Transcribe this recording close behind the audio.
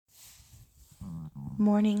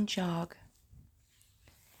Morning jog.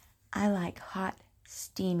 I like hot,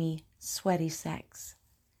 steamy, sweaty sex.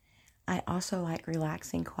 I also like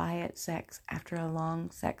relaxing, quiet sex after a long,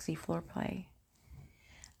 sexy floor play.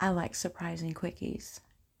 I like surprising quickies.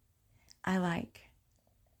 I like,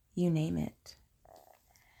 you name it.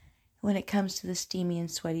 When it comes to the steamy and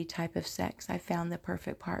sweaty type of sex, I found the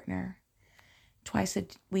perfect partner. Twice a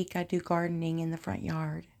week I do gardening in the front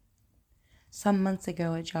yard. Some months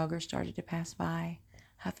ago, a jogger started to pass by,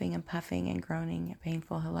 huffing and puffing and groaning a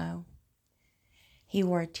painful hello. He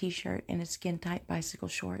wore a t-shirt and his skin-tight bicycle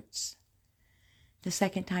shorts. The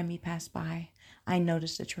second time he passed by, I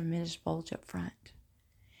noticed a tremendous bulge up front,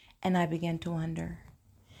 and I began to wonder.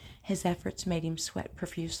 His efforts made him sweat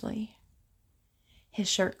profusely. His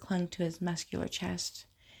shirt clung to his muscular chest,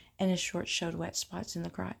 and his shorts showed wet spots in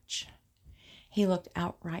the crotch. He looked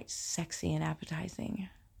outright sexy and appetizing.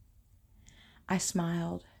 I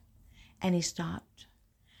smiled, and he stopped.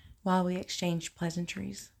 While we exchanged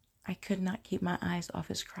pleasantries, I could not keep my eyes off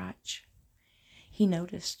his crotch. He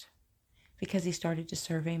noticed, because he started to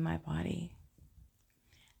survey my body.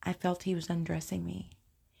 I felt he was undressing me.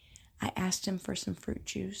 I asked him for some fruit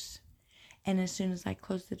juice, and as soon as I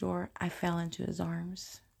closed the door, I fell into his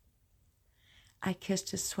arms. I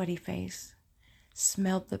kissed his sweaty face,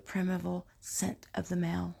 smelled the primeval scent of the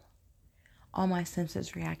male. All my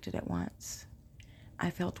senses reacted at once.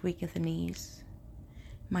 I felt weak at the knees.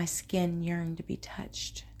 My skin yearned to be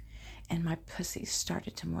touched, and my pussy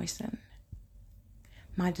started to moisten.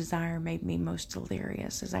 My desire made me most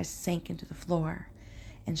delirious as I sank into the floor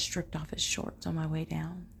and stripped off his shorts on my way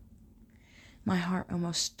down. My heart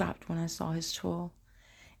almost stopped when I saw his tool.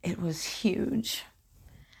 It was huge.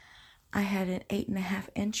 I had an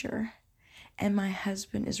 8.5 incher, and my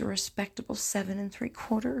husband is a respectable 7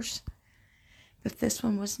 3/4. But this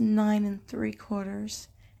one was 9 3/4,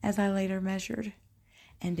 as I later measured,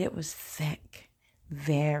 and it was thick,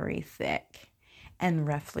 very thick, and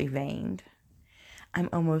roughly veined. I'm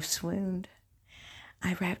almost swooned.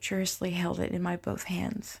 I rapturously held it in my both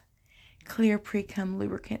hands. Clear pre-cum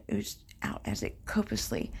lubricant oozed out as it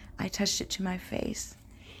copiously I touched it to my face,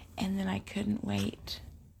 and then I couldn't wait.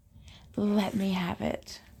 Let me have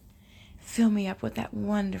it. Fill me up with that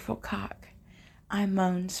wonderful cock. I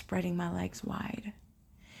moaned, spreading my legs wide.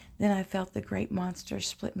 Then I felt the great monster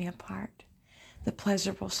split me apart. The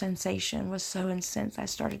pleasurable sensation was so intense I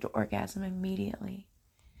started to orgasm immediately.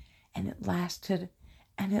 And it lasted,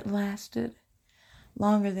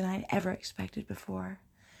 longer than I'd ever expected before.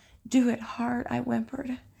 Do it hard, I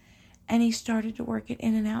whimpered. And he started to work it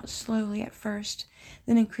in and out slowly at first,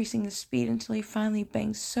 then increasing the speed until he finally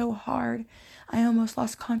banged so hard I almost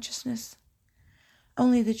lost consciousness.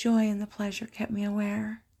 Only the joy and the pleasure kept me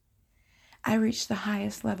aware. I reached the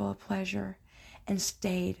highest level of pleasure and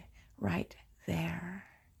stayed right there.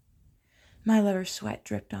 My lover's sweat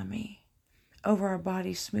dripped on me, over our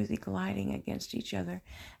bodies smoothly gliding against each other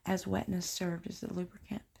as wetness served as the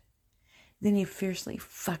lubricant. Then he fiercely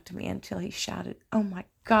fucked me until he shouted, "Oh my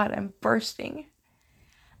God, I'm bursting."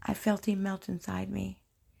 I felt him melt inside me,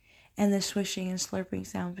 and the swishing and slurping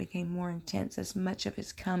sounds became more intense as much of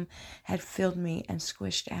his cum had filled me and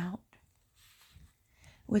squished out.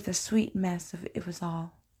 With a sweet mess of it was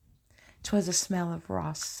all. 'Twas a smell of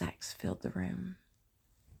raw sex filled the room.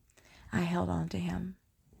 I held on to him.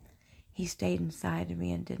 He stayed inside of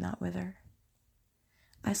me and did not wither.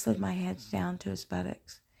 I slid my hands down to his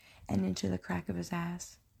buttocks and into the crack of his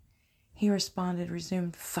ass. He responded,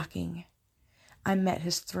 resumed fucking. I met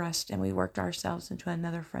his thrust, and we worked ourselves into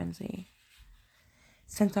another frenzy.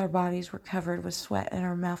 Since our bodies were covered with sweat and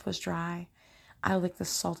our mouth was dry, I licked the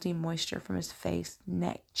salty moisture from his face,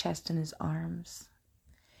 neck, chest, and his arms.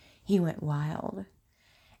 He went wild,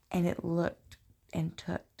 and it looked and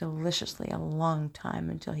took deliciously a long time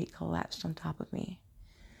until he collapsed on top of me,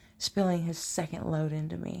 spilling his second load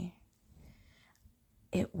into me.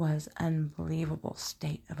 It was an unbelievable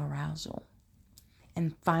state of arousal.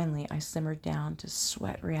 And finally, I simmered down to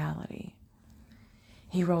sweat reality.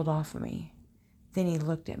 He rolled off of me. Then he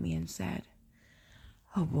looked at me and said,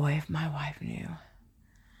 "Oh boy, if my wife knew."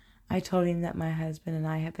 I told him that my husband and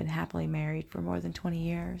I have been happily married for more than 20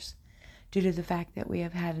 years, due to the fact that we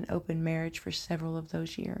have had an open marriage for several of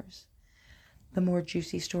those years. The more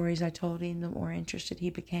juicy stories I told him, the more interested he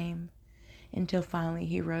became, until finally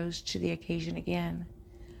he rose to the occasion again.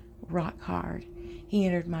 Rock hard, he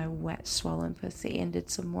entered my wet, swollen pussy and did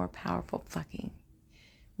some more powerful fucking.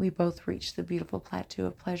 We both reached the beautiful plateau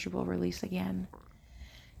of pleasurable release again.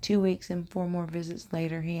 2 weeks and 4 more visits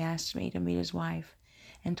later, he asked me to meet his wife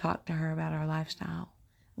and talk to her about our lifestyle.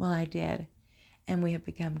 Well, I did, and we have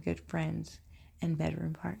become good friends and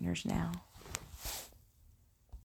bedroom partners now.